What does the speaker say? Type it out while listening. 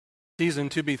Season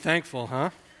to be thankful, huh?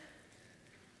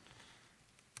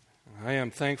 I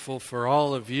am thankful for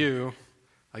all of you.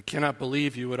 I cannot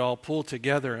believe you would all pull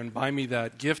together and buy me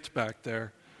that gift back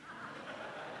there.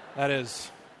 That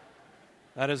is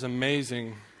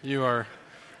amazing. You are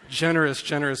generous,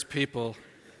 generous people.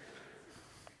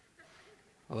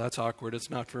 Well, that's awkward.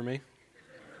 It's not for me.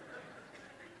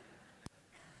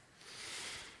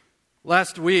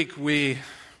 Last week, we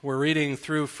were reading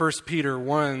through 1 Peter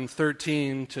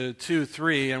 1:13 to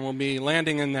 2:3, and we'll be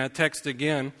landing in that text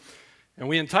again. And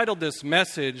we entitled this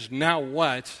message, Now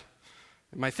What?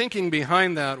 And my thinking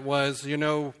behind that was,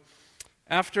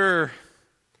 after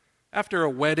a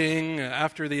wedding,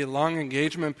 after the long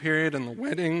engagement period and the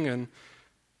wedding,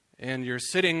 and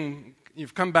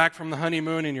you've come back from the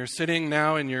honeymoon and you're sitting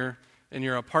now in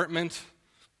your apartment,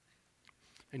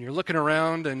 and you're looking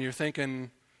around and you're thinking,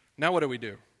 now what do we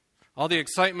do? All the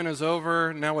excitement is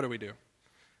over, now what do we do?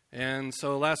 And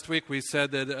so last week we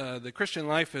said that the Christian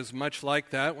life is much like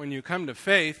that. When you come to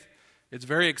faith, it's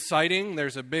very exciting.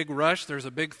 There's a big rush, there's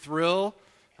a big thrill.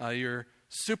 You're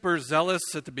super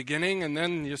zealous at the beginning, and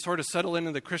then you sort of settle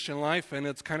into the Christian life, and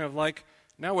it's kind of like,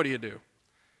 now what do you do?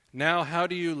 Now how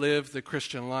do you live the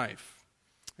Christian life?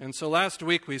 And so last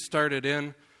week we started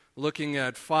in looking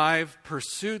at 5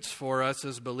 pursuits for us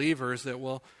as believers that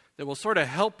will sort of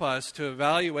help us to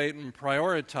evaluate and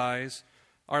prioritize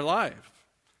our life.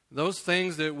 Those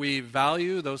things that we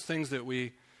value, those things that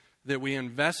we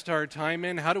invest our time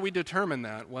in, how do we determine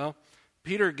that? Well,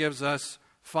 Peter gives us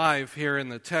 5 here in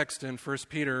the text in 1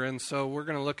 Peter, and so we're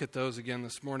going to look at those again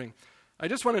this morning. I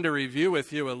just wanted to review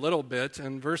with you a little bit,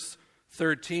 in verse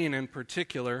 13 in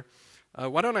particular.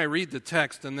 Why don't I read the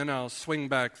text, and then I'll swing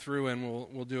back through and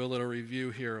we'll do a little review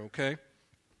here, okay?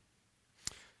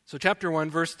 So chapter 1,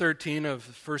 verse 13 of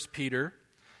 1 Peter.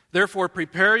 Therefore,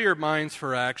 prepare your minds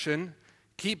for action.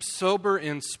 Keep sober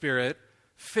in spirit.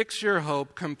 Fix your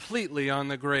hope completely on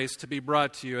the grace to be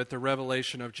brought to you at the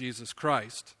revelation of Jesus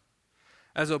Christ.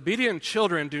 As obedient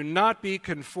children, do not be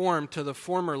conformed to the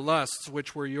former lusts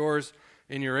which were yours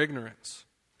in your ignorance.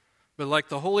 But like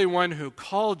the Holy One who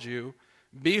called you,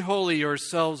 be holy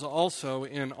yourselves also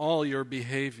in all your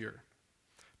behavior.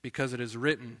 Because it is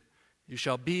written, you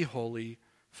shall be holy,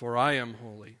 for I am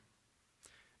holy.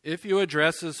 If you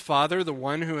address as Father the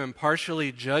one who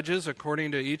impartially judges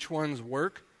according to each one's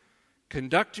work,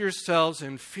 conduct yourselves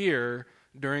in fear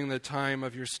during the time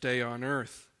of your stay on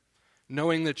earth,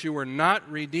 knowing that you were not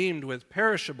redeemed with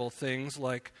perishable things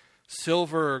like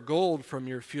silver or gold from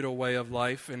your futile way of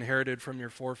life inherited from your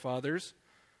forefathers,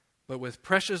 but with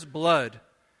precious blood,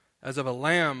 as of a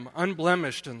lamb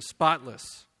unblemished and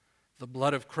spotless, the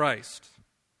blood of Christ.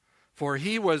 For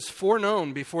he was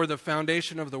foreknown before the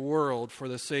foundation of the world for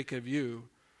the sake of you,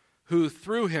 who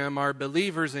through him are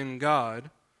believers in God,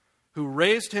 who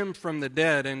raised him from the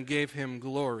dead and gave him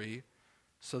glory,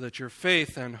 so that your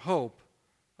faith and hope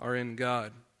are in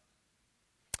God.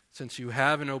 Since you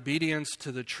have, in obedience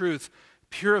to the truth,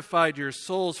 purified your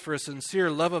souls for a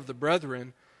sincere love of the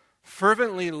brethren,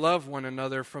 fervently love one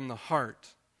another from the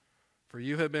heart. For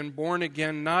you have been born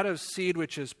again, not of seed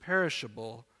which is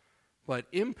perishable, but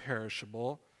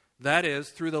imperishable, that is,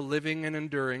 through the living and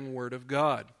enduring Word of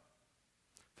God.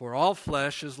 For all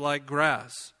flesh is like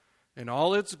grass, and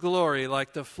all its glory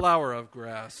like the flower of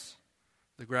grass.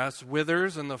 The grass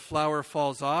withers and the flower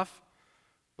falls off,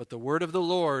 but the word of the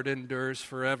Lord endures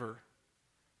forever.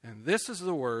 And this is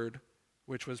the word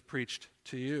which was preached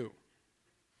to you.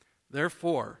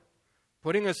 Therefore,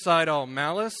 putting aside all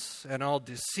malice and all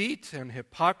deceit and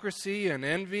hypocrisy and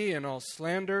envy and all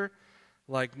slander,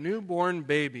 like newborn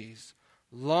babies,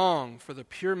 long for the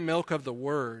pure milk of the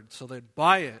word, so that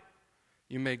by it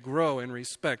you may grow in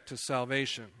respect to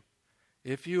salvation,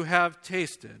 if you have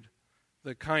tasted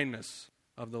the kindness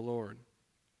of the Lord.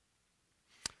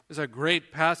 This is a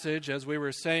great passage, as we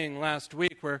were saying last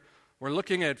week, where we're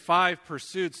looking at 5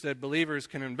 pursuits that believers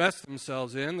can invest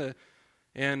themselves in.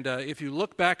 And if you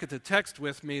look back at the text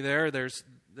with me there,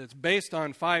 it's based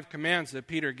on 5 commands that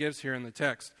Peter gives here in the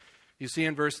text. You see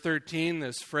in verse 13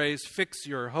 this phrase, fix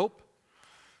your hope.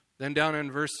 Then down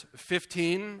in verse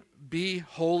 15, be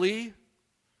holy.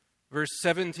 Verse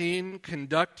 17,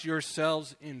 conduct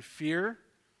yourselves in fear.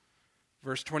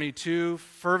 Verse 22,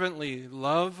 fervently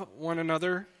love one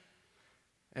another.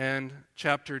 And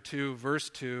chapter 2,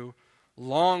 verse 2,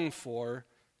 long for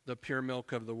the pure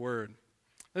milk of the word.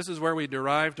 This is where we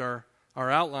derived our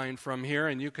outline from here,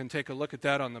 and you can take a look at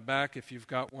that on the back if you've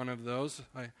got one of those.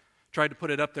 I tried to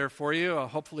put it up there for you.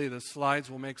 Hopefully the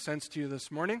slides will make sense to you this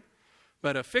morning.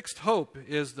 But a fixed hope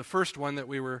is the first one that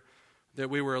we were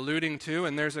alluding to,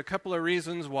 and there's a couple of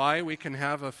reasons why we can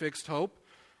have a fixed hope.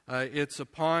 It's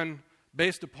upon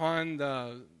based upon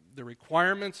the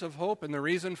requirements of hope and the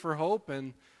reason for hope.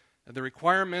 And the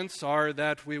requirements are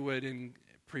that we would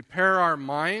prepare our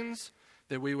minds,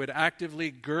 that we would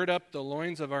actively gird up the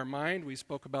loins of our mind. We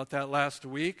spoke about that last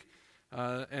week.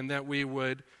 And that we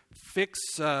would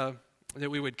that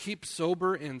we would keep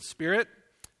sober in spirit.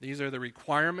 These are the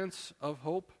requirements of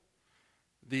hope.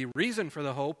 The reason for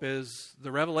the hope is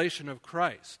the revelation of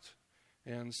Christ.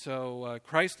 And so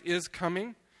Christ is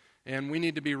coming, and we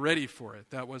need to be ready for it.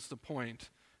 That was the point.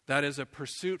 That is a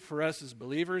pursuit for us as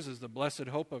believers, is the blessed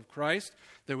hope of Christ,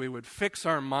 that we would fix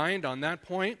our mind on that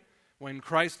point when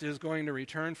Christ is going to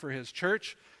return for his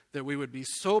church, that we would be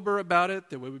sober about it,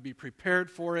 that we would be prepared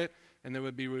for it, and that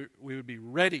we would be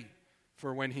ready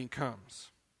for when he comes.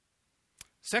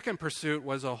 Second pursuit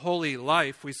was a holy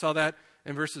life. We saw that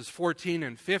in verses 14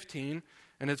 and 15,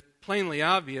 and it's plainly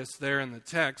obvious there in the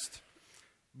text.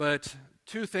 But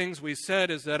two things we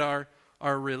said is that our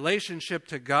relationship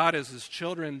to God as his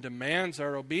children demands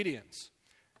our obedience.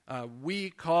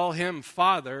 We call him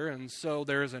Father, and so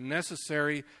there is a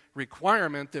necessary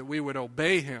requirement that we would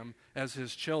obey him as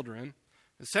his children.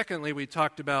 And secondly, we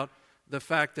talked about the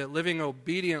fact that living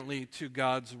obediently to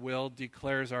God's will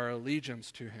declares our allegiance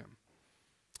to him.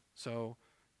 So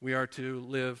we are to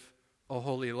live a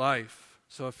holy life.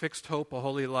 So a fixed hope, a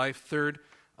holy life. Third,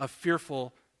 a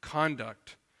fearful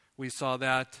conduct. We saw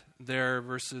that there,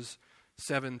 verses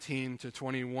 17 to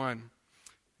 21.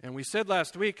 And we said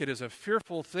last week, it is a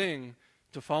fearful thing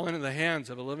to fall into the hands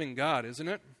of a living God, isn't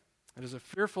it? It is a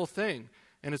fearful thing.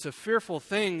 And it's a fearful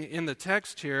thing in the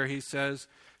text here, he says,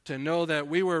 to know that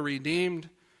we were redeemed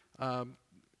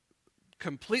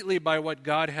completely by what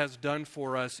God has done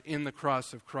for us in the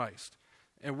cross of Christ.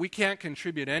 And we can't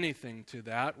contribute anything to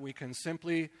that. We can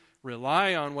simply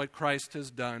rely on what Christ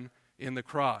has done in the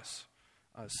cross.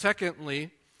 Secondly,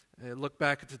 look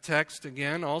back at the text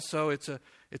again. Also, it's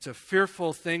a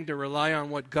fearful thing to rely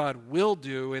on what God will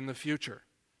do in the future.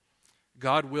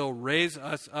 God will raise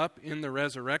us up in the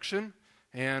resurrection,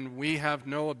 and we have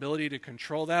no ability to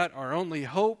control that. Our only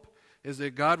hope is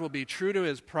that God will be true to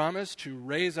his promise to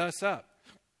raise us up.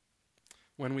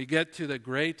 When we get to the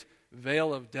great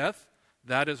veil of death,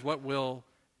 that is what will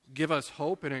give us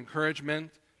hope and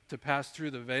encouragement to pass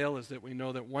through the veil, is that we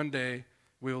know that one day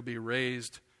we will be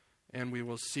raised and we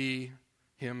will see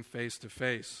him face to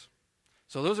face.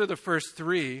 So those are the first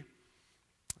three.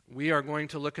 We are going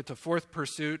to look at the fourth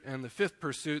pursuit and the fifth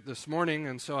pursuit this morning,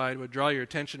 and so I would draw your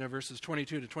attention to verses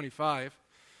 22 to 25.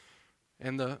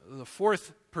 And the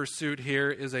fourth pursuit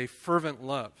here is a fervent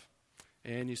love.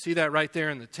 And you see that right there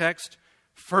in the text.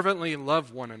 Fervently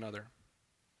love one another.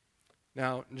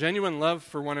 Now, genuine love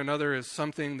for one another is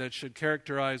something that should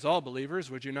characterize all believers.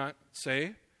 Would you not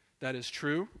say that is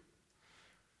true?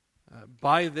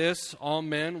 By this, all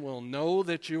men will know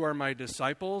that you are my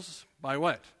disciples. By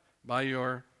what? By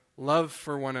your love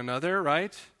for one another,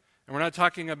 right? And we're not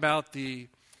talking about the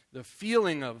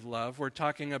feeling of love. We're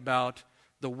talking about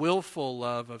the willful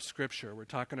love of Scripture. We're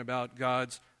talking about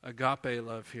God's agape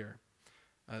love here.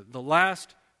 The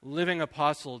last living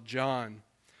apostle, John,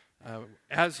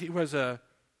 as he was an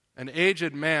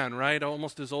aged man, right,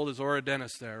 almost as old as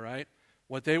Origenes there, right?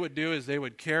 What they would do is they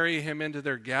would carry him into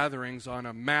their gatherings on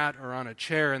a mat or on a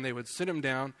chair, and they would sit him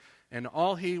down, and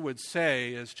all he would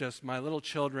say is just, "My little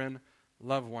children,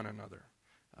 love one another."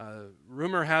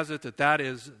 Rumor has it that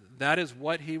is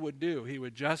what he would do. He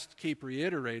would just keep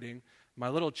reiterating, "My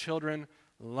little children,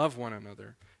 love one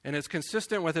another." And it's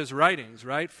consistent with his writings,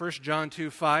 right? 1 John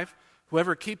 2:5,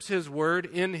 "Whoever keeps his word,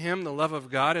 in him the love of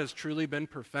God has truly been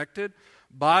perfected.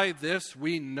 By this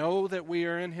we know that we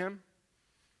are in him."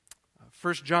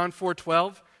 1 John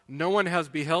 4:12, "No one has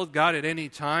beheld God at any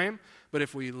time, but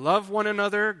if we love one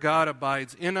another, God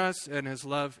abides in us, and his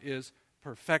love is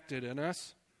perfected in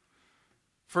us."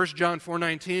 1 John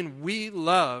 4:19, "We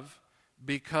love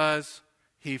because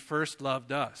he first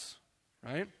loved us."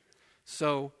 Right?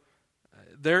 So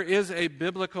there is a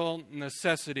biblical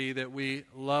necessity that we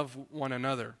love one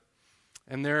another.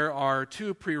 And there are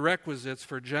two prerequisites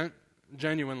for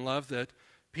genuine love that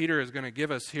Peter is going to give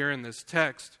us here in this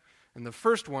text. And the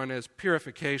first one is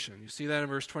purification. You see that in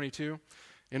verse 22?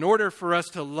 In order for us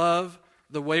to love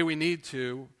the way we need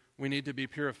to be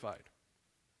purified.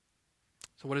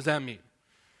 So what does that mean?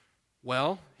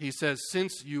 Well, he says,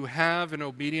 since you have, in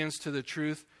obedience to the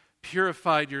truth,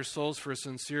 purified your souls for a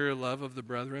sincere love of the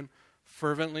brethren,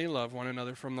 fervently love one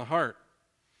another from the heart.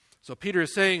 So Peter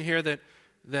is saying here that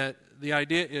the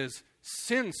idea is,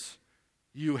 since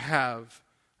you have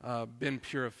been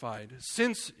purified,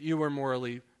 since you were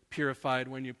morally purified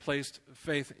when you placed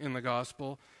faith in the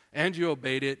gospel and you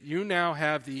obeyed it, you now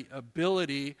have the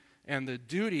ability and the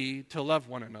duty to love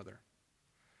one another.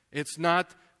 It's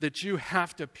not that you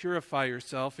have to purify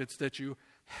yourself, it's that you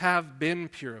have been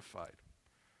purified.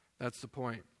 That's the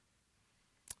point.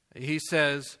 He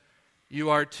says, you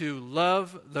are to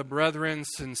love the brethren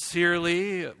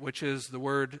sincerely, which is the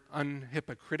word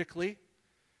unhypocritically,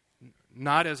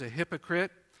 not as a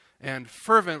hypocrite, and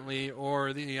fervently,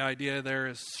 or the idea there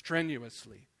is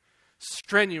strenuously.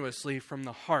 Strenuously from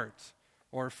the heart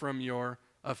or from your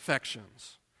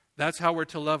affections. That's how we're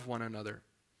to love one another.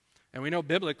 And we know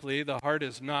biblically the heart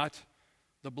is not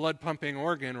the blood-pumping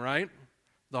organ, right?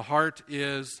 The heart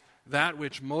is that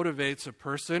which motivates a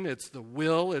person. It's the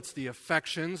will, it's the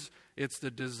affections, it's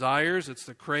the desires, it's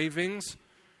the cravings.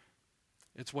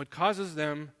 It's what causes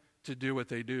them to do what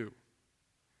they do.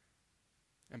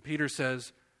 And Peter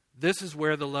says, this is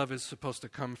where the love is supposed to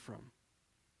come from.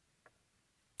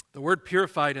 The word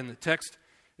purified in the text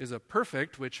is a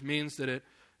perfect, which means that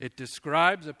it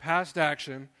describes a past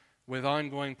action with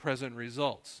ongoing present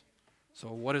results.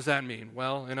 So what does that mean?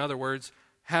 Well, in other words,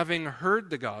 having heard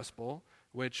the gospel,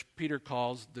 which Peter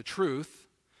calls the truth,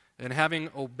 and having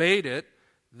obeyed it,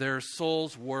 their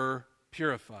souls were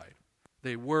purified.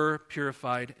 They were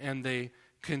purified, and they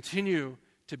continue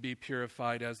to be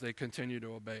purified as they continue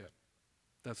to obey it.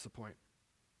 That's the point.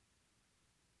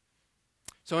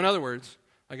 So in other words,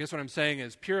 I guess what I'm saying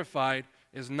is purified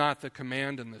is not the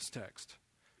command in this text.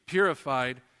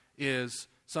 Purified is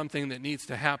something that needs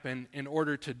to happen in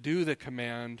order to do the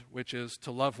command, which is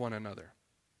to love one another.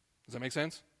 Does that make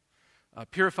sense?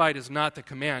 Purified is not the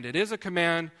command. It is a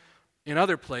command in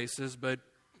other places, but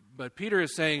Peter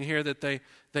is saying here that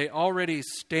they already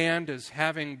stand as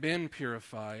having been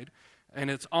purified, and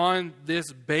it's on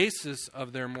this basis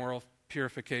of their moral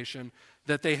purification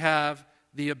that they have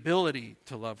the ability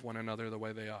to love one another the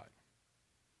way they ought.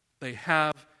 They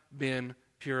have been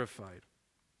purified.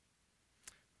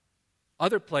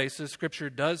 Other places, Scripture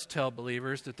does tell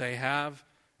believers that they have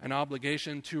an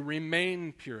obligation to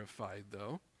remain purified,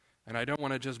 though. And I don't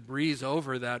want to just breeze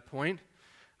over that point.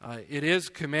 It is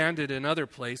commanded in other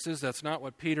places. That's not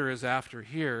what Peter is after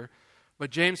here. But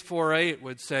James 4:8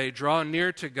 would say, draw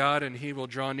near to God and he will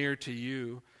draw near to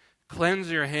you.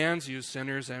 Cleanse your hands, you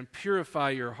sinners, and purify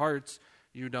your hearts,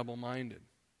 you double-minded.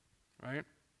 Right?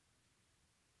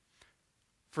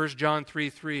 1 John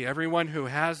 3:3, everyone who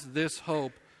has this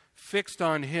hope fixed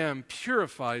on him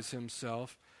purifies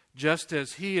himself just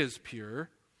as he is pure.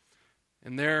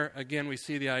 And there, again, we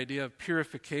see the idea of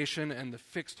purification and the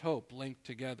fixed hope linked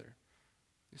together.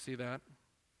 You see that?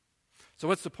 So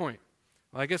what's the point?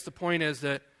 Well, I guess the point is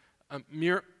that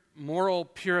moral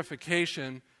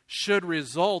purification should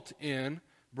result in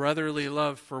brotherly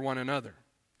love for one another.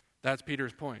 That's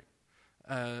Peter's point.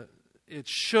 It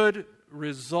should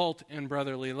result in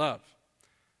brotherly love.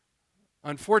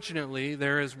 Unfortunately,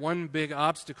 there is one big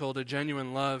obstacle to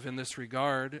genuine love in this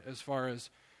regard as far as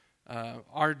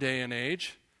our day and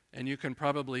age, and you can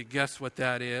probably guess what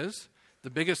that is. The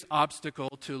biggest obstacle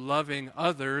to loving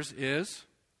others is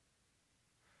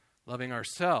loving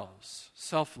ourselves,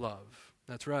 self-love.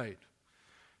 That's right.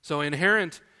 So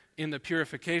inherent in the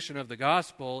purification of the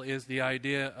gospel is the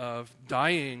idea of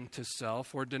dying to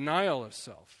self or denial of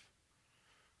self.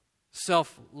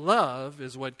 Self-love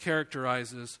is what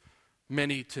characterizes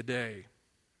many today.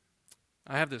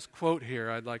 I have this quote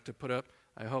here I'd like to put up.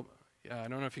 I don't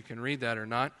know if you can read that or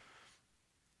not.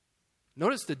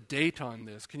 Notice the date on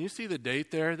this. Can you see the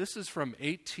date there? This is from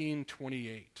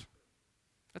 1828.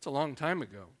 That's a long time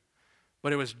ago.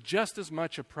 But it was just as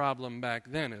much a problem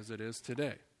back then as it is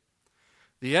today.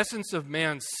 The essence of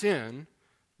man's sin,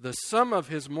 the sum of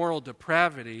his moral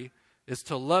depravity, is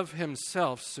to love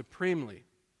himself supremely,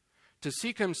 to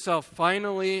seek himself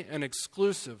finally and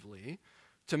exclusively,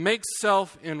 to make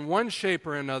self in one shape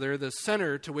or another the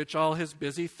center to which all his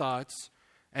busy thoughts,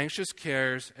 anxious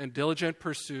cares, and diligent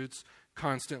pursuits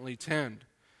constantly tend.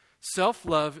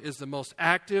 Self-love is the most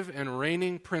active and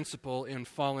reigning principle in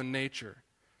fallen nature.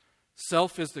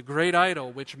 Self is the great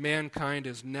idol which mankind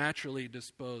is naturally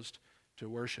disposed to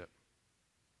worship.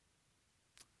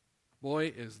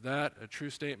 Boy, is that a true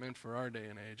statement for our day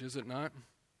and age, is it not?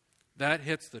 That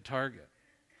hits the target.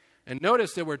 And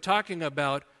notice that we're talking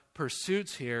about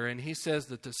pursuits here, and he says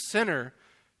that the center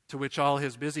to which all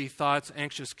his busy thoughts,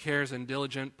 anxious cares, and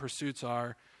diligent pursuits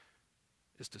are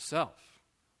is to self.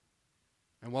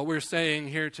 And what we're saying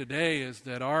here today is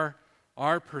that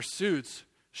our pursuits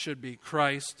should be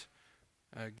Christ,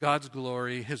 God's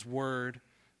glory, his word.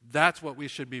 That's what we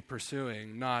should be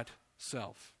pursuing, not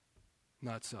self.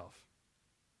 Not self.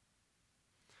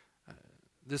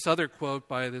 This other quote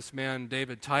by this man,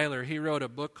 David Tyler, he wrote a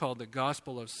book called The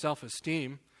Gospel of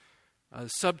Self-Esteem.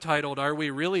 subtitled, "Are We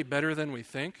Really Better Than We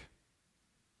Think?"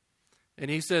 And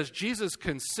he says, Jesus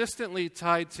consistently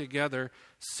tied together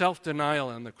self-denial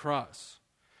and the cross.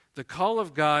 The call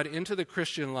of God into the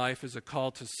Christian life is a call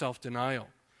to self-denial.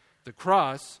 The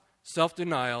cross,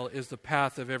 self-denial, is the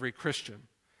path of every Christian.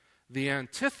 The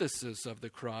antithesis of the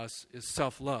cross is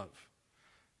self-love.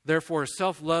 Therefore,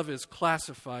 self-love is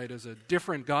classified as a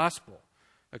different gospel,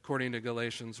 according to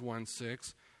Galatians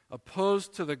 1:6,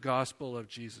 opposed to the gospel of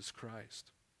Jesus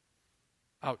Christ.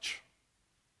 Ouch.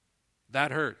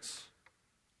 That hurts.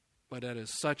 But that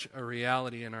is such a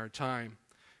reality in our time.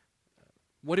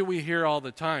 What do we hear all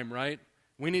the time, right?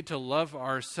 We need to love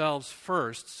ourselves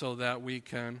first so that we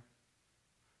can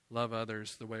love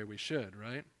others the way we should,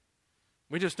 right?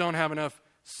 We just don't have enough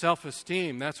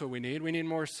self-esteem. That's what we need. We need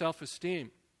more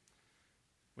self-esteem.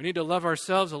 We need to love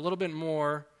ourselves a little bit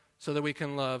more so that we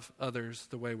can love others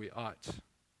the way we ought.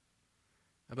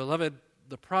 Now, beloved,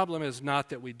 the problem is not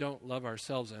that we don't love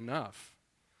ourselves enough.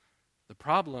 The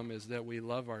problem is that we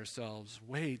love ourselves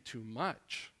way too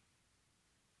much.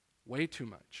 Way too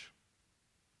much.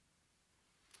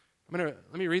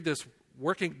 Let me read this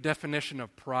working definition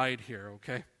of pride here,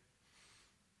 okay?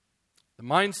 The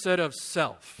mindset of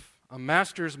self, a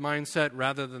master's mindset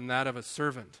rather than that of a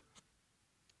servant.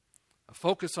 A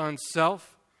focus on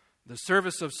self, the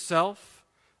service of self,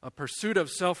 a pursuit of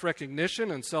self-recognition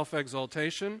and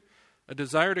self-exaltation, a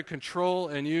desire to control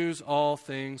and use all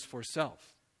things for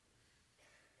self.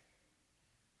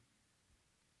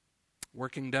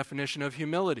 Working definition of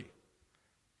humility.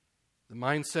 The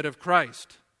mindset of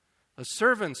Christ, a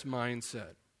servant's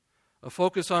mindset, a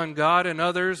focus on God and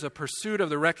others, a pursuit of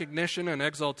the recognition and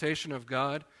exaltation of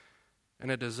God, and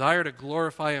a desire to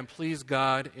glorify and please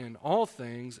God in all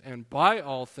things and by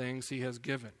all things He has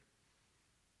given.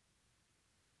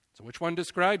 So which one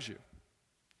describes you?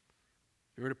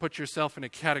 If you were to put yourself in a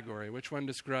category, which one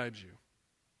describes you?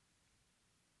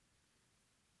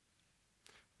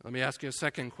 Let me ask you a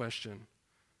second question.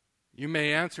 You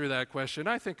may answer that question,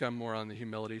 I think I'm more on the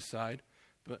humility side.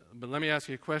 But let me ask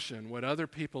you a question. Would other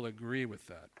people agree with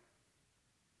that?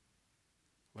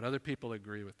 Would other people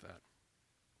agree with that?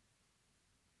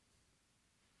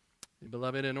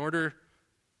 Beloved, in order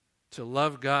to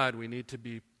love God, we need to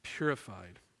be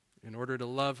purified. In order to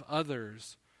love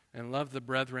others and love the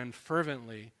brethren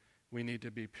fervently, we need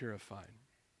to be purified.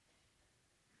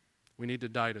 We need to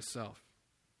die to self.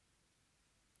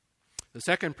 The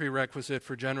second prerequisite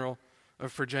for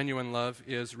genuine love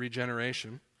is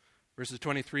regeneration. Verses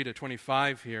 23 to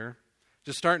 25 here.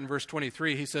 Just start in verse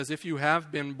 23. He says, if you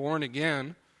have been born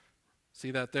again,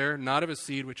 see that there? Not of a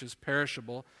seed which is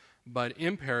perishable, but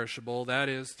imperishable, that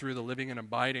is, through the living and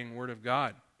abiding Word of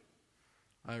God.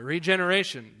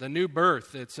 Regeneration, the new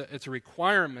birth, it's a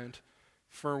requirement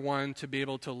for one to be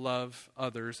able to love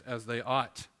others as they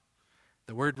ought.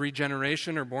 The word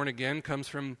regeneration or born again comes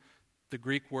from the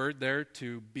Greek word there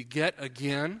to beget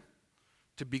again,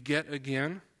 to beget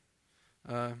again.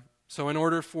 So in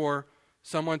order for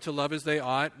someone to love as they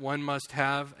ought, one must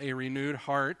have a renewed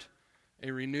heart,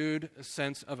 a renewed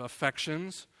sense of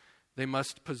affections. They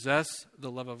must possess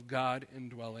the love of God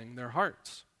indwelling their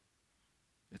hearts.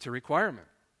 It's a requirement.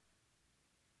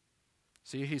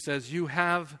 See, he says, you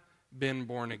have been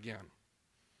born again.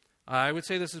 I would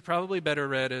say this is probably better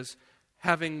read as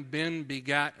having been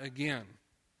begat again.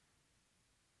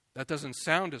 That doesn't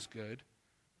sound as good,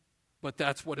 but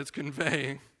that's what it's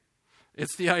conveying.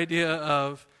 It's the idea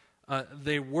of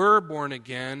they were born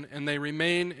again and they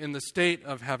remain in the state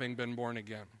of having been born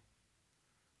again.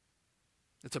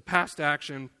 It's a past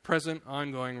action, present,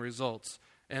 ongoing results.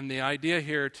 And the idea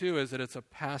here, too, is that it's a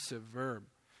passive verb.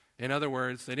 In other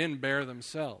words, they didn't bear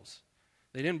themselves.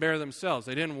 They didn't bear themselves.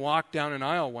 They didn't walk down an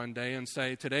aisle one day and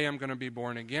say, today I'm going to be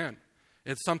born again.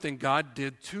 It's something God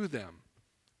did to them.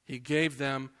 He gave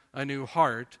them a new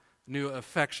heart, new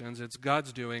affections. It's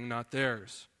God's doing, not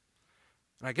theirs.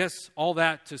 And I guess all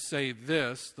that to say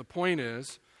this, the point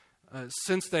is,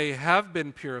 since they have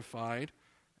been purified,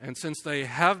 and since they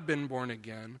have been born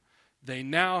again, they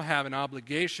now have an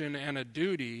obligation and a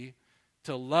duty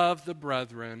to love the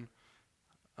brethren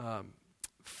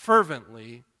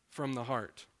fervently from the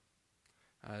heart.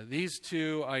 These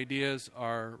two ideas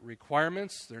are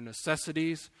requirements, they're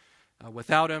necessities.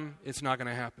 Without them, it's not going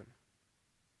to happen.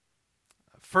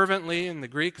 Fervently in the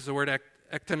Greek is the word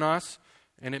ektenos,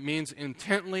 and it means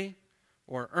intently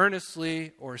or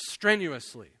earnestly or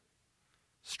strenuously.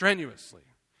 Strenuously.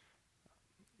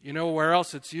 You know where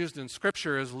else it's used in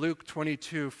Scripture is Luke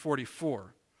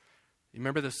 22:44. You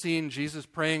remember the scene, Jesus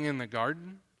praying in the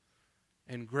garden?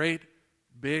 And great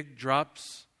big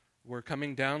drops were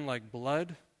coming down like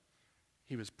blood.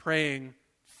 He was praying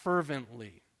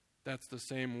fervently. That's the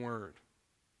same word.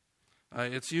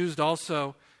 It's used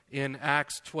also in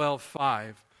Acts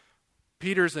 12:5.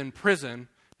 Peter's in prison,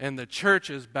 and the church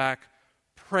is back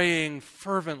praying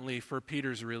fervently for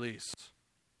Peter's release.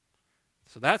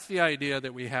 So that's the idea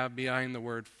that we have behind the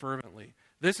word fervently.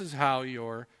 This is how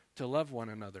you're to love one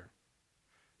another.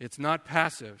 It's not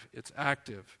passive, it's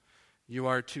active. You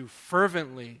are to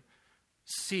fervently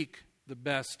seek the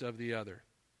best of the other.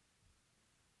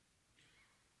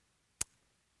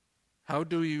 How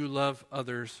do you love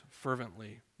others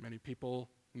fervently? Many people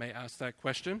may ask that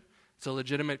question. It's a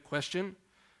legitimate question.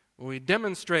 We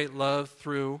demonstrate love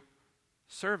through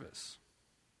service.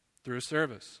 Through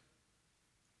service.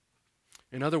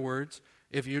 In other words,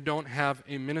 if you don't have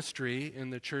a ministry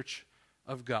in the church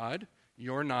of God,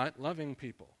 you're not loving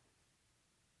people.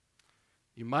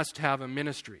 You must have a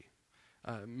ministry.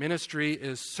 Ministry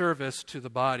is service to the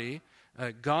body.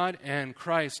 God and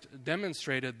Christ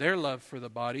demonstrated their love for the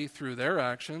body through their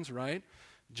actions, right?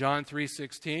 John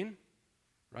 3:16,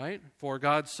 right? For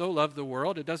God so loved the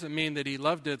world. It doesn't mean that he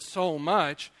loved it so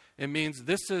much. It means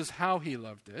this is how he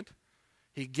loved it.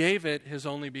 He gave it his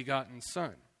only begotten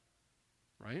Son,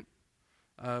 right?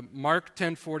 Mark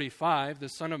 10:45, the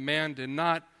Son of Man did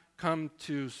not come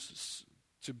to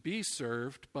be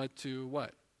served, but to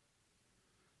what?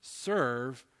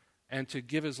 Serve and to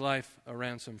give his life a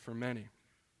ransom for many.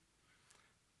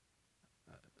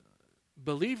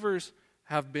 Believers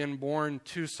have been born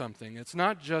to something. It's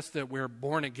not just that we're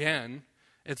born again,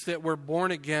 it's that we're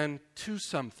born again to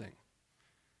something.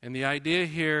 And the idea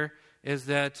here is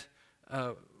that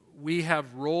we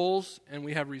have roles and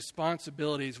we have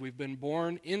responsibilities. We've been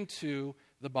born into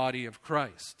the body of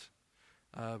Christ.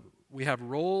 We have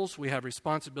roles, we have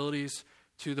responsibilities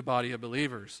to the body of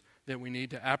believers that we need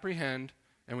to apprehend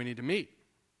and we need to meet.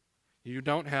 You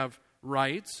don't have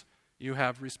rights, you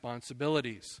have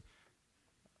responsibilities.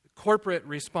 Corporate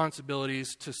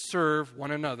responsibilities to serve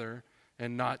one another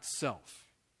and not self.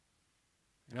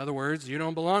 In other words, you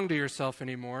don't belong to yourself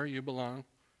anymore, you belong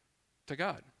to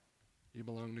God. You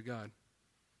belong to God.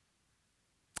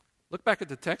 Look back at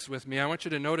the text with me. I want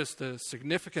you to notice the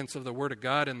significance of the Word of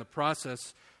God in the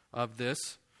process of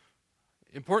this.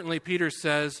 Importantly, Peter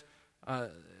says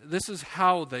this is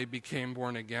how they became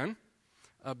born again.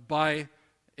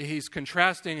 He's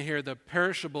contrasting here the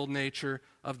perishable nature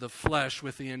of the flesh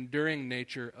with the enduring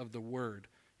nature of the Word.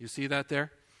 You see that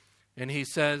there? And he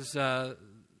says the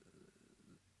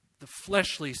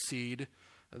fleshly seed,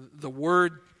 the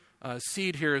word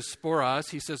seed here is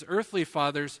sporos. He says earthly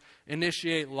fathers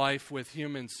initiate life with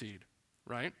human seed,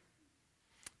 right?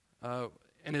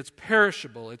 And it's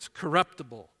perishable, it's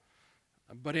corruptible.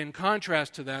 But in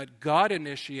contrast to that, God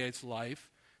initiates life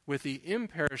with the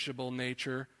imperishable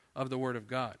nature of the Word of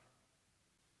God.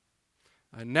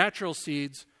 Natural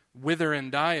seeds wither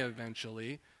and die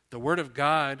eventually. The Word of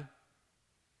God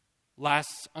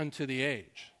lasts unto the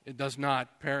age. It does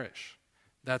not perish.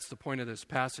 That's the point of this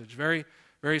passage. Very,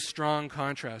 very strong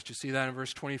contrast. You see that in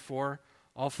verse 24.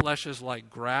 All flesh is like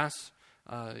grass.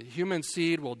 Human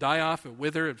seed will die off, it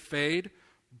wither, it fade.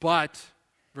 But,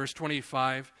 verse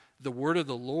 25, the word of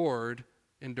the Lord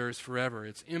endures forever.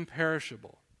 It's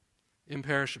imperishable.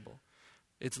 Imperishable.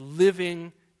 It's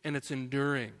living and it's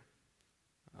enduring.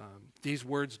 These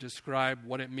words describe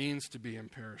what it means to be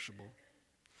imperishable.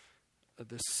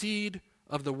 The seed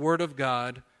of the Word of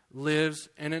God lives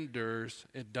and endures.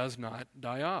 It does not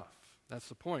die off. That's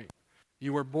the point.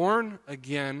 You were born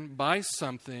again by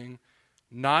something,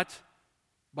 not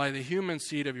by the human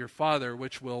seed of your father,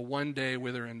 which will one day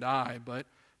wither and die, but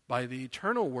by the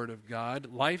eternal Word of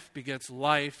God. Life begets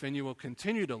life, and you will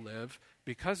continue to live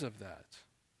because of that.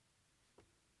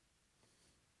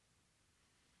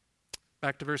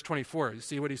 Back to verse 24. You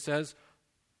see what he says?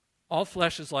 All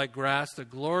flesh is like grass, the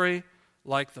glory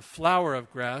like the flower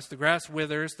of grass. The grass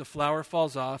withers, the flower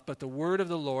falls off, but the word of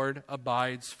the Lord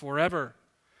abides forever.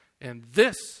 And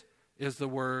this is the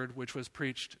word which was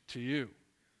preached to you.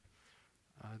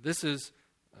 This is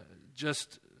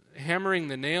just hammering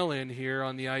the nail in here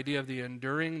on the idea of the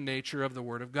enduring nature of the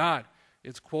Word of God.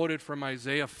 It's quoted from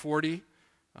Isaiah 40,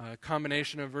 a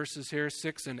combination of verses here,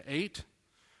 6 and 8.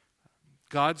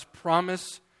 God's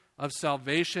promise of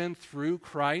salvation through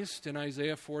Christ in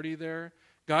Isaiah 40 there.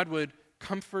 God would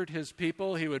comfort his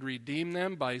people. He would redeem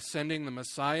them by sending the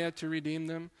Messiah to redeem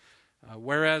them.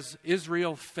 Whereas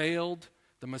Israel failed,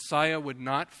 the Messiah would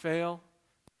not fail.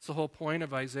 That's the whole point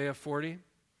of Isaiah 40.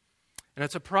 And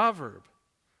it's a proverb.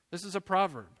 This is a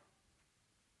proverb.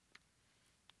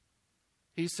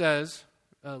 He says,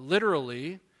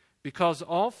 literally, because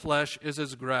all flesh is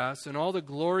as grass, and all the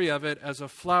glory of it as a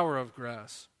flower of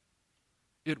grass.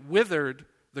 It withered,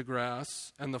 the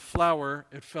grass, and the flower,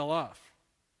 it fell off.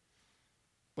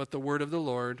 But the word of the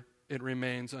Lord, it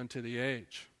remains unto the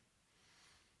age.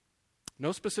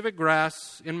 No specific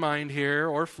grass in mind here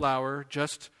or flower,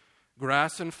 just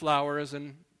grass and flower as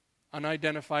an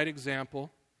unidentified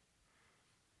example.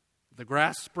 The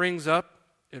grass springs up,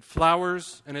 it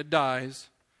flowers, and it dies.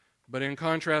 But in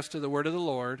contrast to the word of the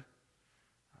Lord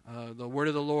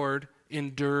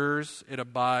endures, it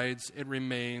abides, it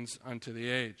remains unto the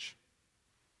age.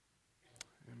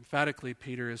 Emphatically,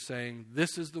 Peter is saying,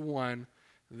 this is the one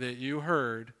that you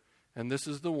heard, and this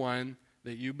is the one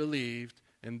that you believed,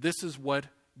 and this is what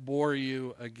bore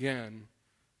you again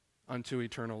unto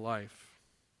eternal life.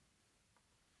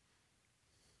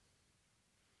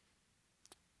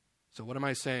 So what am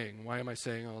I saying? Why am I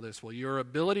saying all this? Well, your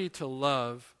ability to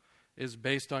love is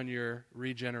based on your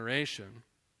regeneration,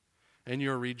 and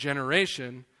your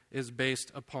regeneration is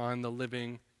based upon the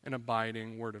living and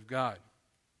abiding Word of God.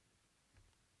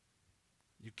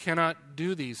 You cannot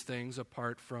do these things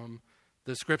apart from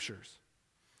the Scriptures.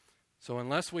 So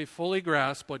unless we fully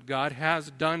grasp what God has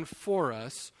done for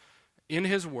us in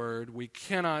His Word, we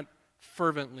cannot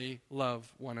fervently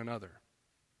love one another.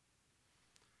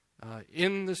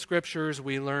 In the Scriptures,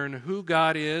 we learn who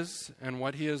God is and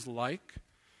what He is like.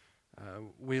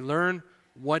 We learn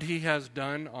what He has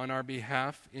done on our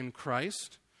behalf in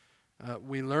Christ.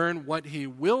 We learn what He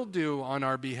will do on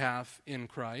our behalf in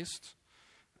Christ.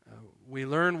 We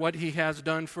learn what He has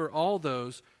done for all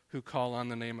those who call on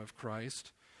the name of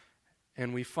Christ.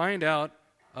 And we find out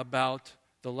about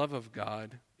the love of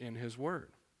God in His Word.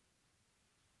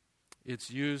 It's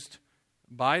used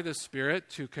by the Spirit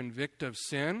to convict of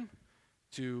sin,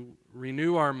 to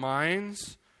renew our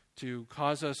minds, to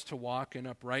cause us to walk in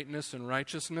uprightness and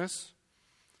righteousness.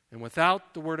 And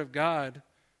without the Word of God,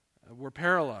 we're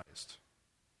paralyzed.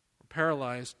 We're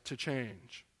paralyzed to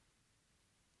change.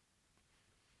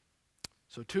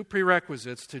 So 2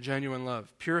 prerequisites to genuine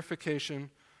love: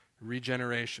 purification,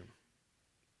 regeneration.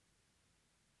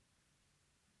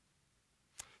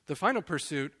 The final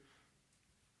pursuit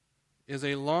is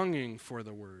a longing for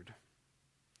the Word.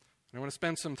 And I want to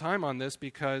spend some time on this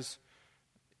because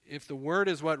if the Word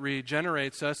is what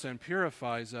regenerates us and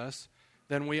purifies us,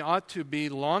 then we ought to be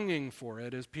longing for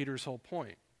it, is Peter's whole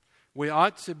point. We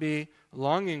ought to be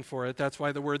longing for it. That's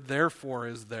why the word therefore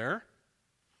is there.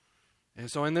 And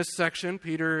so in this section,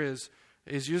 Peter is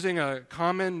using a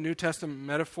common New Testament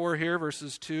metaphor here,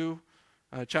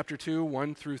 chapter 2,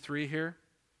 1 through 3 here.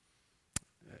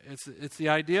 It's the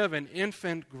idea of an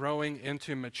infant growing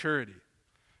into maturity.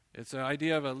 It's the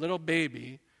idea of a little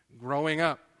baby growing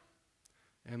up.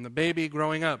 And the baby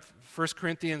growing up, 1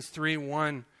 Corinthians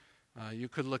 3:1, you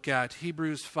could look at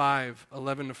Hebrews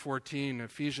 5:11 to 14,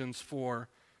 Ephesians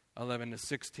 4:11 to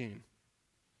 16.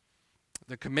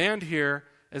 The command here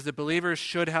is that believers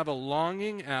should have a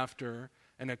longing after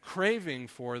and a craving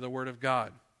for the Word of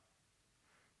God.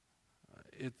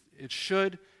 It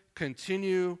should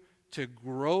continue to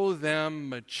grow them,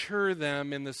 mature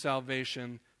them in the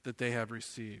salvation that they have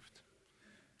received.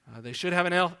 They should have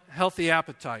a healthy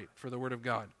appetite for the Word of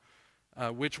God,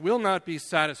 which will not be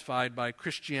satisfied by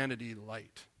Christianity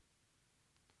light.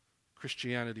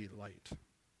 Christianity light.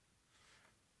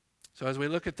 So as we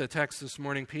look at the text this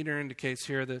morning, Peter indicates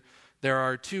here that there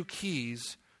are 2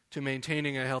 keys to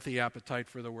maintaining a healthy appetite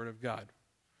for the Word of God.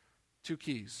 2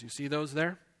 keys. You see those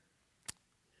there?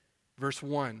 Verse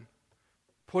 1,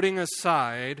 putting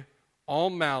aside all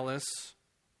malice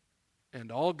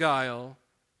and all guile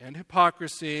and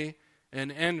hypocrisy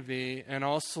and envy and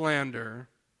all slander.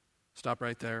 Stop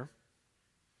right there.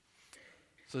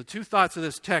 So the 2 thoughts of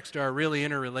this text are really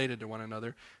interrelated to one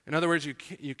another. In other words,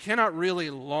 you cannot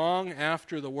really long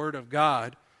after the Word of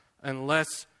God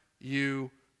unless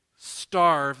you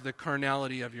starve the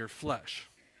carnality of your flesh.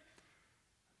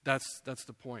 That's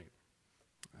the point.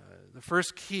 The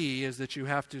first key is that you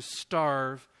have to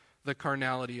starve the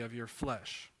carnality of your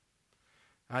flesh.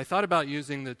 I thought about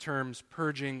using the terms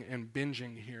purging and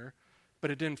binging here,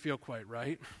 but it didn't feel quite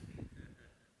right.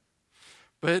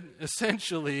 But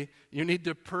essentially, you need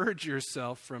to purge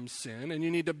yourself from sin, and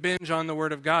you need to binge on the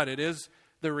Word of God. It is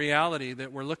the reality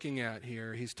that we're looking at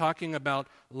here. He's talking about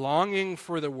longing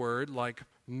for the Word like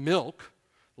milk,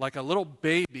 like a little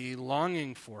baby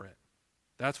longing for it.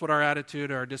 That's what our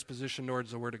attitude, our disposition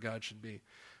towards the Word of God should be.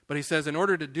 But he says in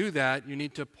order to do that, you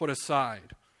need to put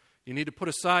aside. You need to put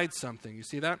aside something. You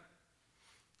see that?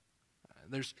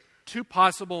 There's 2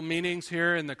 possible meanings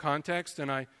here in the context,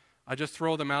 and I just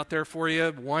throw them out there for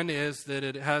you. One is that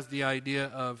it has the idea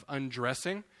of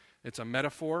undressing. It's a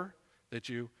metaphor that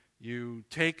you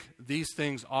take these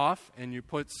things off and you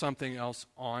put something else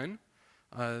on.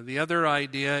 The other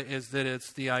idea is that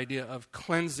it's the idea of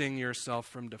cleansing yourself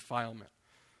from defilement.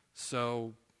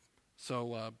 So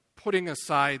putting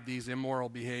aside these immoral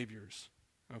behaviors,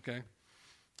 okay?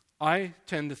 I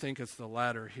tend to think it's the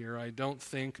latter here. I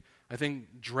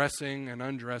think dressing and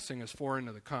undressing is foreign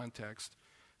to the context.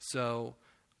 So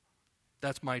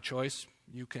that's my choice.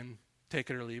 You can take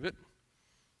it or leave it.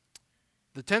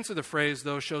 The tense of the phrase,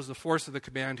 though, shows the force of the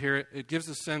command here. It gives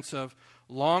a sense of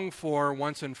long for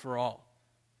once and for all.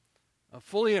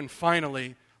 Fully and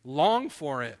finally, long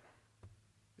for it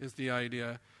is the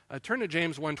idea. Turn to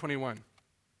James 1:21.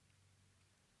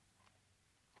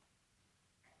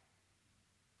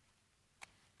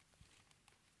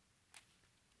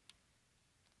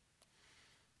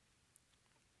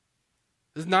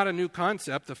 This is not a new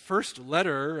concept. The first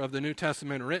letter of the New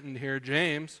Testament written here,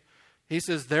 James, he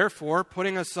says, therefore,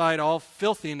 putting aside all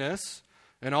filthiness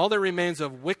and all that remains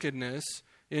of wickedness,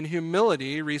 in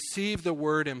humility receive the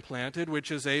word implanted, which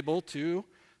is able to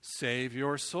save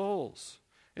your souls.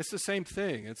 It's the same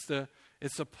thing. It's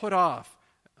a put off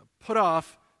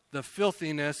the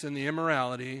filthiness and the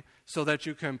immorality so that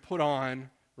you can put on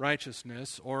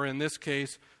righteousness, or in this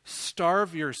case,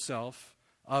 starve yourself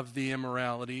of the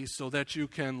immorality so that you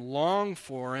can long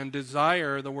for and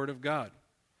desire the Word of God.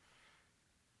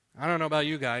 I don't know about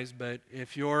you guys, but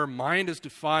if your mind is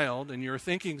defiled and you're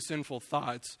thinking sinful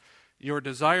thoughts, your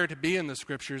desire to be in the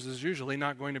Scriptures is usually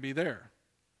not going to be there.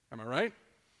 Am I right?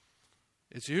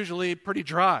 It's usually pretty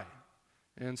dry.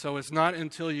 And so it's not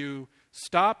until you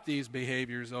stop these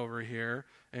behaviors over here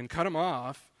and cut them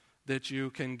off that you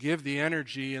can give the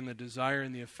energy and the desire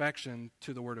and the affection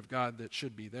to the Word of God that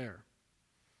should be there.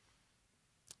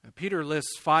 Peter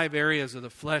lists 5 areas of the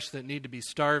flesh that need to be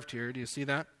starved here. Do you see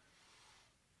that?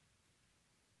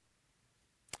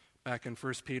 Back in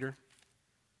 1 Peter.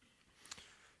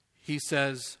 He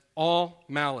says, all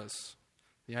malice.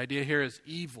 The idea here is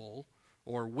evil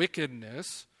or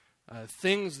wickedness,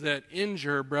 things that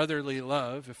injure brotherly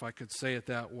love, if I could say it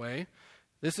that way.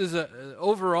 This is an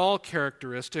overall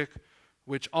characteristic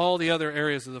which all the other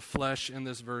areas of the flesh in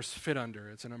this verse fit under.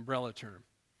 It's an umbrella term.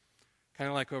 Kind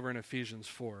of like over in Ephesians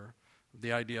 4,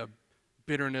 the idea of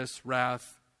bitterness,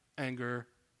 wrath, anger,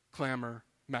 clamor,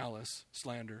 malice,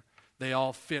 slander. They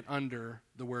all fit under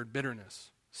the word bitterness.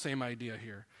 Same idea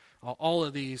here. All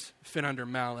of these fit under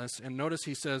malice. And notice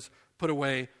he says, put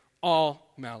away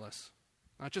all malice.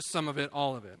 Not just some of it,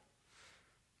 all of it.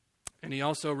 And he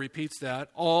also repeats that,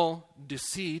 all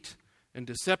deceit and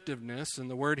deceptiveness. And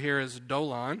the word here is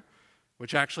dolon,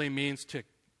 which actually means to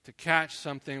catch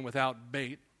something without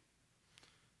bait.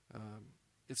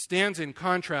 It stands in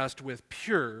contrast with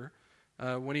pure.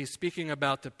 When he's speaking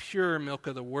about the pure milk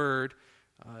of the word,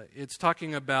 it's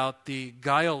talking about the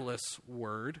guileless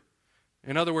word.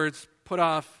 In other words, put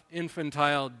off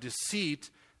infantile deceit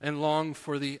and long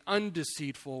for the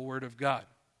undeceitful word of God.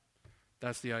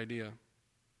 That's the idea.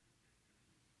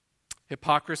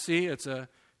 Hypocrisy, it's a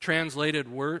transliterated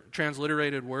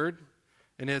word,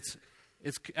 and it's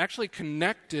actually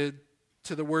connected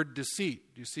to the word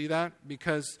deceit. Do you see that?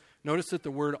 Because notice that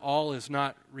the word all is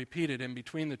not repeated in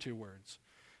between the two words.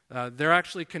 They're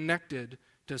actually connected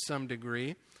to some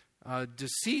degree.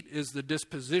 Deceit is the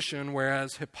disposition,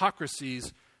 whereas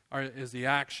hypocrisies is the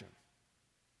action.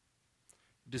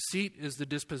 Deceit is the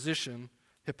disposition,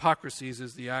 hypocrisies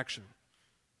is the action.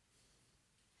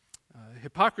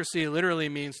 Hypocrisy literally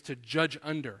means to judge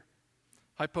under.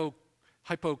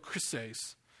 Hypokrises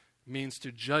means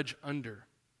to judge under.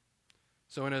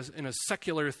 So in a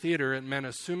secular theater, it meant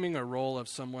assuming a role of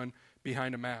someone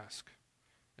behind a mask.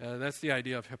 That's the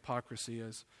idea of hypocrisy,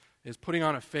 is putting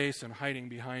on a face and hiding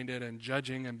behind it and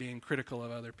judging and being critical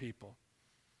of other people.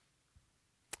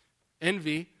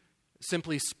 Envy,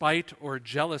 simply spite or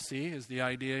jealousy, is the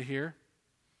idea here.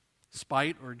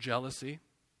 Spite or jealousy.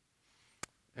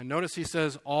 And notice he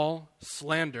says all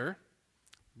slander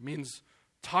means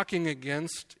talking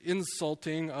against,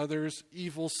 insulting others,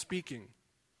 evil speaking.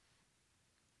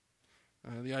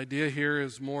 The idea here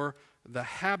is more the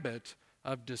habit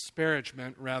of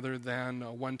disparagement rather than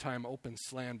a one-time open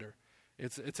slander.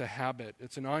 It's a habit.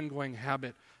 It's an ongoing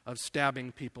habit of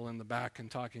stabbing people in the back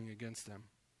and talking against them.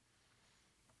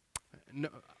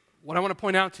 What I want to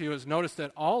point out to you is notice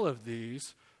that all of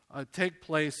these take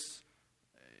place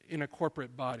in a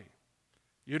corporate body.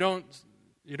 You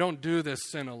don't do this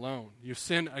sin alone. You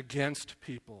sin against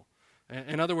people.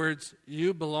 In other words,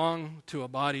 you belong to a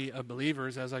body of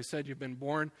believers. As I said, you've been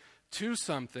born to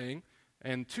something,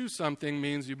 and to something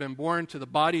means you've been born to the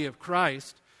body of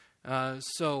Christ.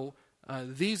 So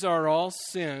these are all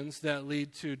sins that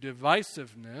lead to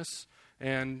divisiveness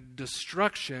and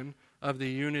destruction of the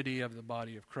unity of the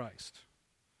body of Christ.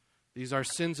 These are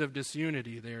sins of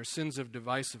disunity. They are sins of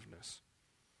divisiveness.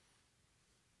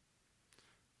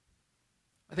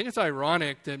 I think it's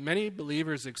ironic that many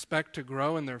believers expect to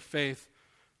grow in their faith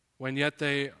when yet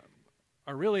they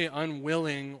are really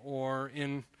unwilling or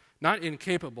not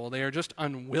incapable. They are just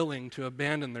unwilling to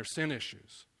abandon their sin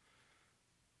issues.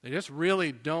 They just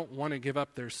really don't want to give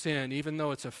up their sin, even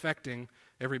though it's affecting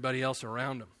everybody else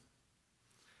around them.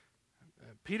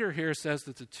 Peter here says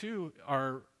that the two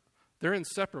they're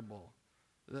inseparable.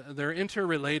 They're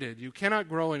interrelated. You cannot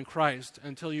grow in Christ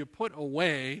until you put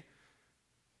away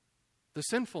the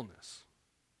sinfulness.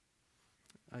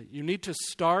 You need to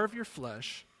starve your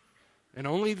flesh, and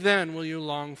only then will you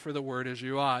long for the word as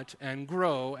you ought and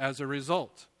grow as a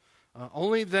result.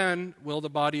 Only then will the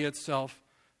body itself,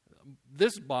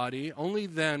 this body, only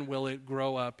then will it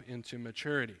grow up into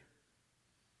maturity.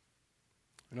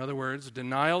 In other words,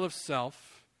 denial of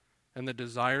self and the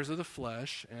desires of the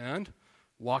flesh and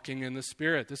walking in the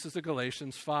Spirit. This is the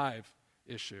Galatians 5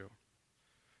 issue.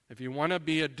 If you want to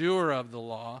be a doer of the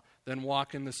law, then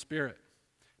walk in the Spirit.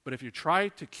 But if you try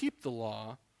to keep the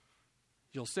law,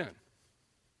 you'll sin.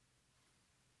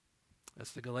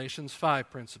 That's the Galatians 5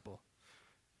 principle.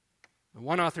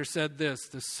 One author said this: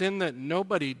 the sin that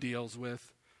nobody deals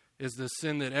with is the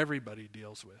sin that everybody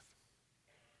deals with.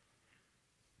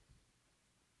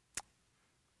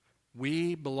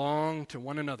 We belong to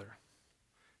one another.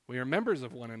 We are members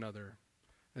of one another,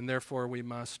 and therefore we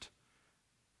must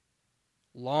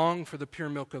long for the pure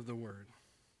milk of the Word.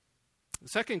 The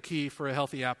second key for a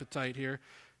healthy appetite here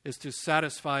is to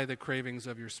satisfy the cravings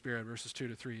of your spirit, verses 2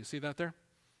 to 3. You see that there?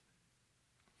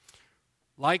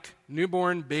 Like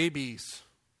newborn babies,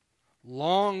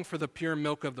 long for the pure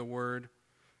milk of the Word,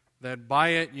 that by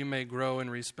it you may grow in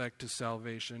respect to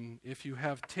salvation, if you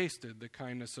have tasted the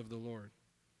kindness of the Lord.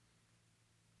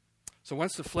 So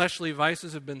once the fleshly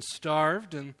vices have been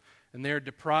starved and they are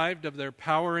deprived of their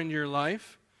power in your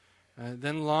life,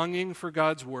 then longing for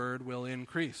God's Word will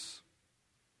increase.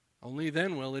 Only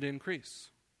then will it increase.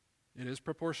 It is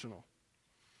proportional.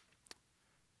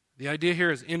 The idea here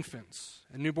is infants,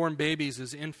 and newborn babies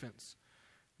as infants.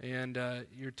 And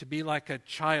you're to be like a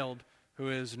child who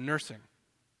is nursing,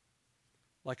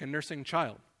 like a nursing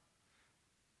child.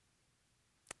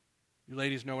 You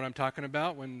ladies know what I'm talking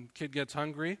about. When a kid gets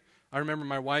hungry, I remember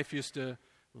my wife used to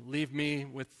leave me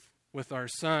with our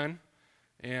son,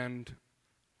 and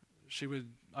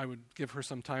I would give her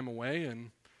some time away,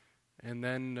 and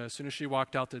then as soon as she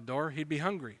walked out the door, he'd be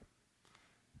hungry.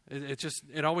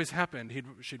 It always happened.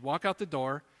 She'd walk out the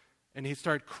door, and he'd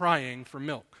start crying for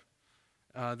milk.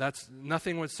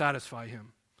 Nothing would satisfy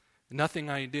him. Nothing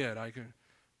I did. I could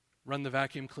run the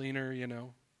vacuum cleaner,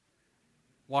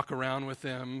 walk around with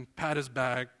him, pat his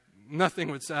back.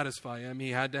 Nothing would satisfy him.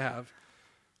 He had to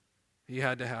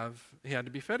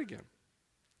be fed again.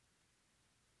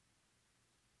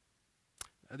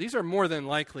 These are more than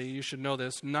likely, you should know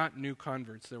this, not new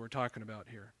converts that we're talking about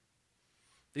here.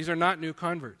 These are not new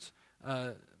converts.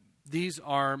 These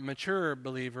are mature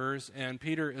believers, and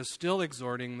Peter is still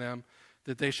exhorting them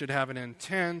that they should have an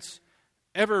intense,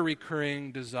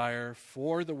 ever-recurring desire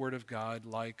for the Word of God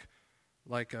like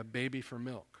a baby for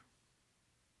milk.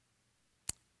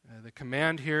 The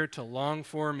command here to long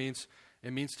for means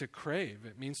to crave.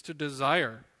 It means to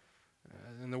desire.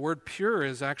 And the word pure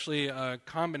is actually a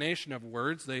combination of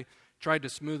words. They tried to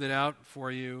smooth it out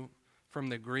for you from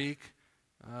the Greek.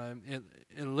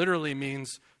 It literally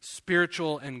means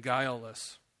spiritual and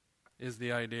guileless is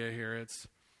the idea here.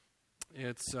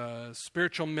 It's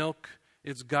spiritual milk.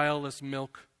 It's guileless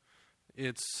milk.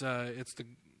 It's the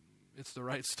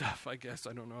right stuff, I guess.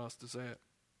 I don't know how else to say it.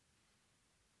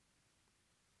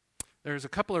 There's a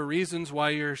couple of reasons why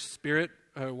you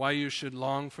should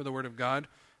long for the Word of God.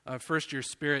 First, your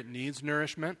spirit needs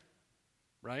nourishment,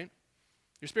 right?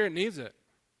 Your spirit needs it.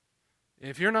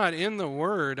 If you're not in the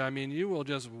Word, you will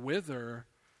just wither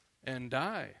and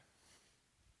die.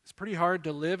 It's pretty hard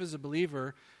to live as a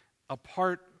believer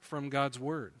apart from God's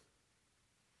Word.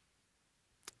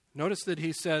 Notice that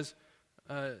he says,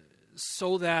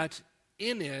 so that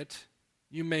in it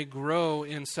you may grow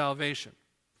in salvation.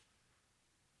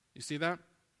 You see that?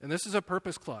 And this is a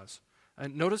purpose clause.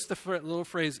 And notice the little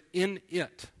phrase, in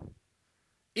it.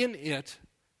 In it,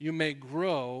 you may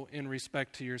grow in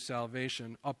respect to your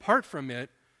salvation. Apart from it,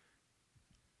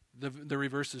 the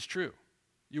reverse is true.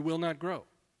 You will not grow.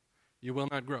 You will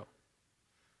not grow.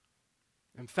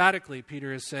 Emphatically,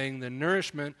 Peter is saying the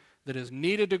nourishment that is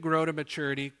needed to grow to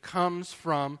maturity comes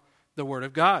from the Word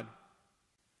of God.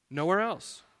 Nowhere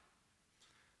else.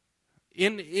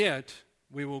 In it,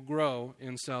 we will grow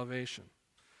in salvation.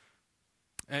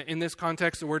 In this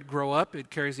context, the word grow up, it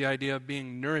carries the idea of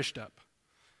being nourished up,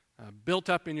 built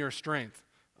up in your strength,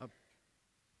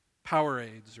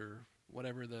 Powerades or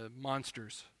whatever the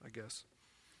monsters, I guess.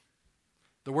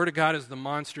 The Word of God is the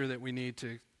monster that we need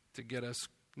to get us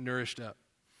nourished up.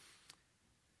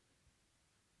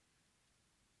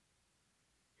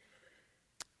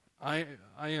 I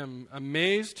am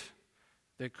amazed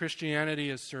that Christianity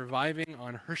is surviving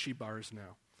on Hershey bars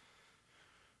now.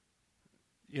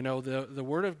 You know, the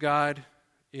Word of God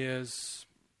is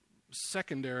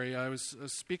secondary. I was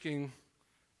speaking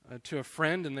to a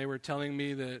friend, and they were telling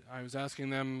me that I was asking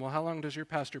them, well, how long does your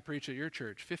pastor preach at your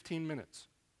church? 15 minutes.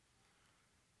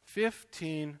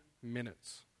 15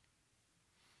 minutes.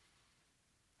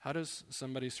 How does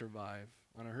somebody survive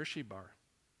on a Hershey bar?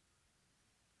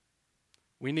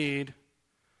 We need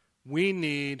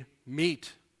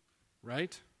meat,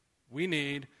 right? We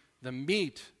need the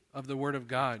meat of the Word of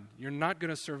God. You're not going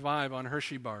to survive on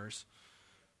Hershey bars.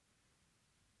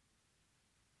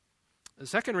 The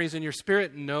second reason, your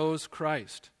spirit knows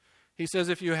Christ. He says,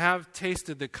 if you have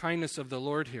tasted the kindness of the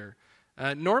Lord here.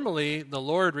 Normally, the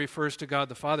Lord refers to God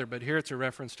the Father, but here it's a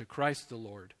reference to Christ the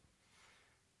Lord.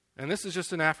 And this is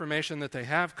just an affirmation that they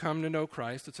have come to know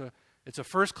Christ. It's a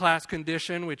first-class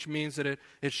condition, which means that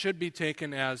it should be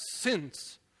taken as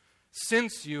since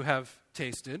you have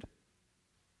tasted.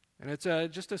 And it's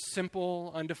just a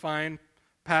simple, undefined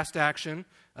past action.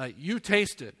 You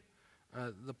tasted.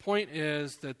 The point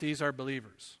is that these are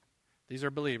believers. These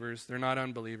are believers. They're not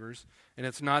unbelievers. And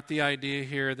it's not the idea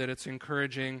here that it's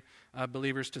encouraging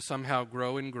believers to somehow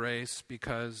grow in grace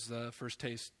because the first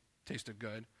taste tasted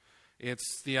good.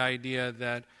 It's the idea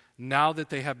that now that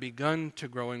they have begun to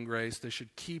grow in grace, they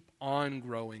should keep on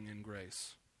growing in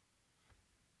grace.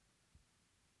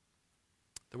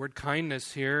 The word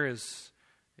kindness here is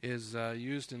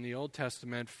used in the Old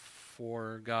Testament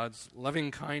for God's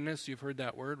loving kindness. You've heard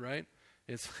that word, right?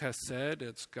 It's chesed.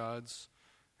 It's God's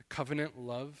covenant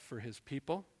love for His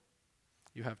people.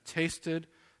 You have tasted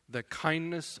the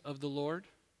kindness of the Lord.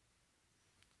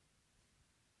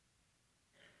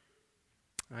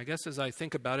 I guess as I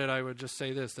think about it, I would just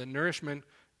say this, that nourishment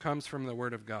comes from the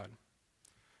Word of God.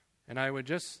 And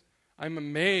I'm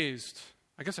amazed,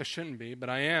 I guess I shouldn't be, but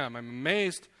I am. I'm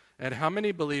amazed at how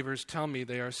many believers tell me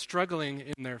they are struggling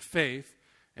in their faith,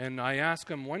 and I ask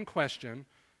them one question,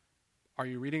 are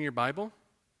you reading your Bible?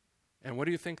 And what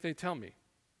do you think they tell me?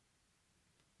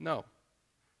 No,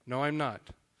 I'm not.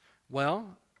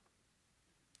 Well,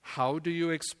 how do you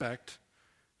expect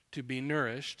to be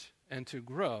nourished and to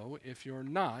grow if you're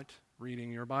not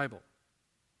reading your Bible?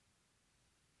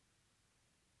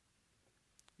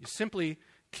 You simply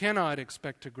cannot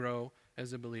expect to grow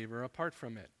as a believer apart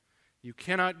from it. You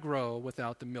cannot grow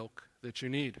without the milk that you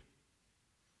need.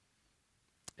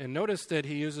 And notice that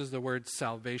he uses the word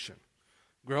salvation.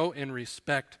 Grow in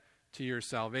respect to your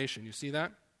salvation. You see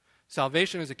that?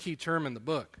 Salvation is a key term in the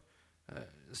book.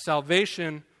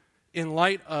 Salvation in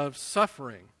light of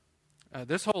suffering.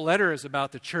 This whole letter is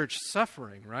about the church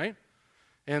suffering, right?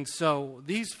 And so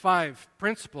these 5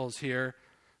 principles here,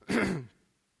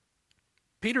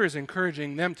 Peter is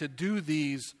encouraging them to do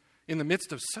these in the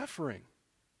midst of suffering.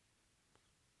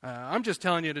 I'm just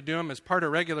telling you to do them as part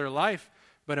of regular life,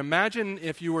 but imagine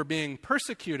if you were being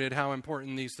persecuted, how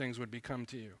important these things would become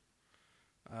to you.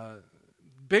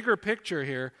 Bigger picture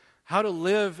here, how to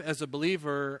live as a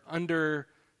believer under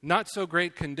not so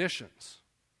great conditions.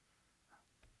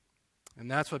 And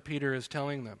that's what Peter is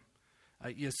telling them.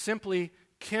 You simply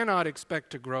cannot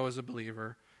expect to grow as a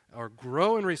believer or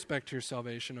grow in respect to your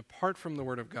salvation apart from the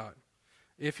Word of God.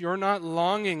 If you're not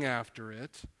longing after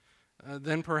it,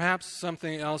 then perhaps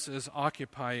something else is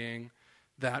occupying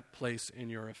that place in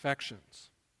your affections.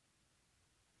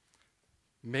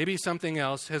 Maybe something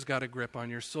else has got a grip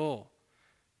on your soul,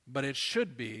 but it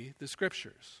should be the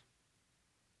Scriptures.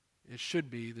 It should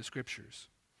be the Scriptures.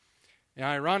 And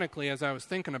ironically, as I was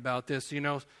thinking about this,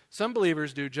 some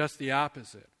believers do just the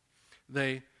opposite.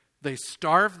 They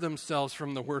starve themselves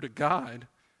from the Word of God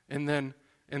and then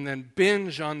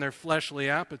binge on their fleshly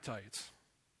appetites.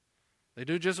 They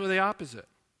do just the opposite.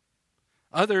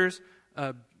 Others,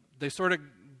 they sort of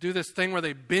do this thing where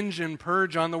they binge and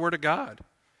purge on the Word of God.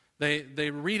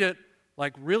 They read it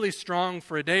like really strong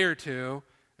for a day or two,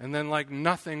 and then like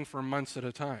nothing for months at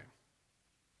a time.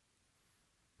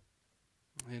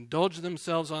 They indulge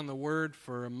themselves on the Word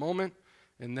for a moment,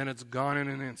 and then it's gone in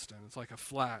an instant. It's like a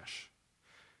flash.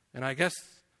 And I guess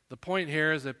the point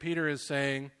here is that Peter is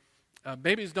saying,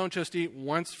 babies don't just eat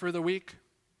once for the week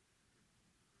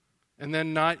and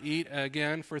then not eat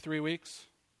again for 3 weeks,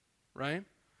 right?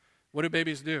 What do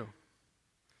babies do?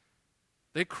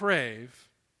 They crave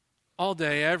all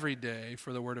day, every day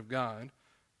for the Word of God.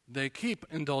 They keep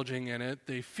indulging in it.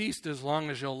 They feast as long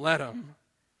as you'll let them,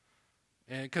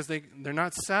 because they're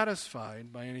not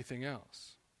satisfied by anything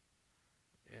else.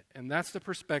 And that's the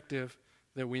perspective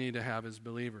that we need to have as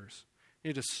believers. We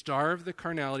need to starve the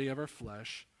carnality of our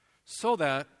flesh so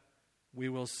that we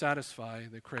will satisfy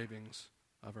the cravings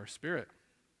of our spirit.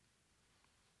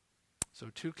 So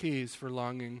 2 keys for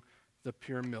longing the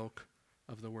pure milk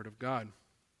of the Word of God.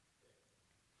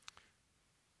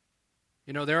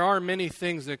 You know, there are many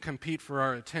things that compete for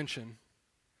our attention.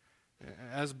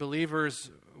 As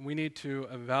believers, we need to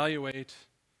evaluate,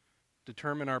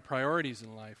 determine our priorities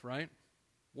in life, right?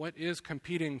 What is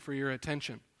competing for your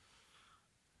attention?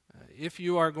 If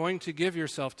you are going to give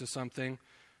yourself to something,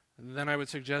 then I would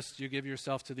suggest you give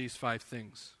yourself to these 5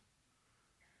 things.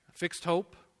 Fixed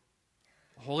hope,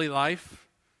 a holy life,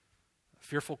 a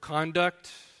fearful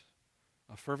conduct,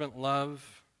 a fervent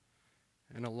love,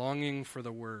 and a longing for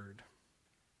the Word.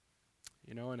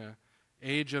 You know, in an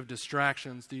age of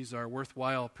distractions, these are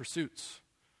worthwhile pursuits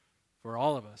for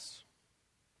all of us.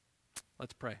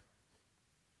 Let's pray.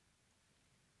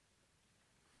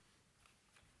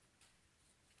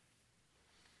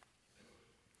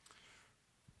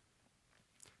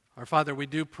 Our Father, we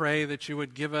do pray that you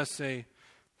would give us a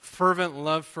fervent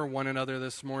love for one another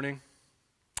this morning.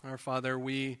 Our Father,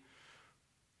 we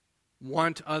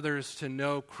want others to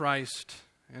know Christ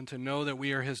and to know that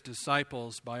we are his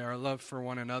disciples by our love for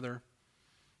one another.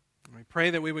 And we pray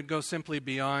that we would go simply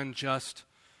beyond just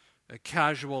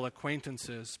casual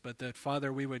acquaintances, but that,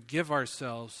 Father, we would give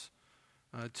ourselves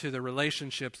to the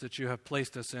relationships that you have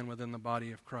placed us in within the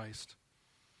body of Christ.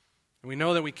 And we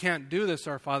know that we can't do this,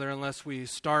 our Father, unless we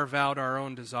starve out our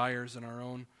own desires and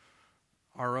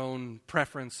our own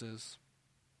preferences.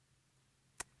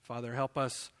 Father, help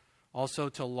us also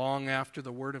to long after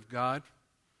the Word of God.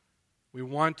 We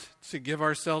want to give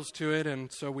ourselves to it,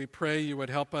 and so we pray you would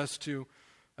help us to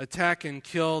attack and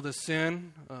kill the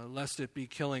sin, lest it be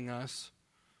killing us.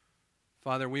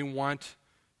 Father, we want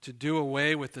to do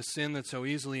away with the sin that so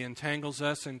easily entangles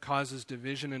us and causes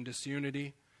division and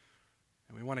disunity.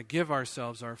 And we want to give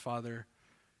ourselves, our Father,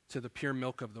 to the pure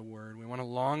milk of the Word. We want to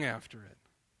long after it.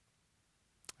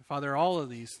 Father, all of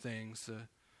these things, the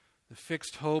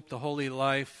fixed hope, the holy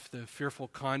life, the fearful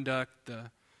conduct,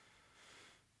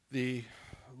 the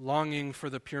longing for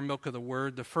the pure milk of the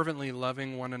Word, the fervently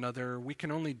loving one another, we can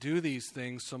only do these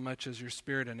things so much as your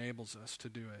Spirit enables us to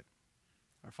do it.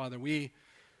 Our Father,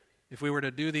 if we were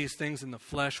to do these things in the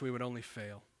flesh, we would only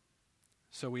fail.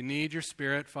 So we need your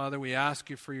Spirit. Father, we ask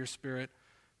you for your Spirit.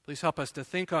 Please help us to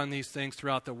think on these things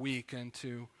throughout the week and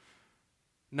to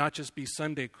not just be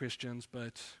Sunday Christians,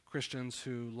 but Christians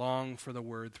who long for the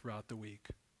Word throughout the week.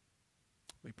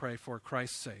 We pray for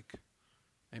Christ's sake.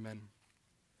 Amen.